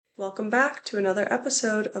Welcome back to another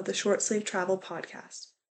episode of the Shortsleeve Travel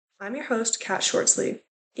Podcast. I'm your host, Kat Shortsleeve.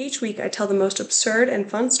 Each week I tell the most absurd and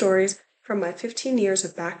fun stories from my 15 years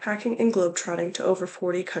of backpacking and globetrotting to over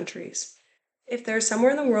 40 countries. If there's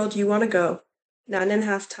somewhere in the world you want to go,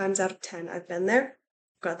 9.5 times out of 10 I've been there,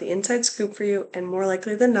 got the inside scoop for you, and more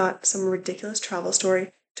likely than not, some ridiculous travel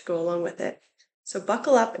story to go along with it. So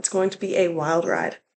buckle up, it's going to be a wild ride.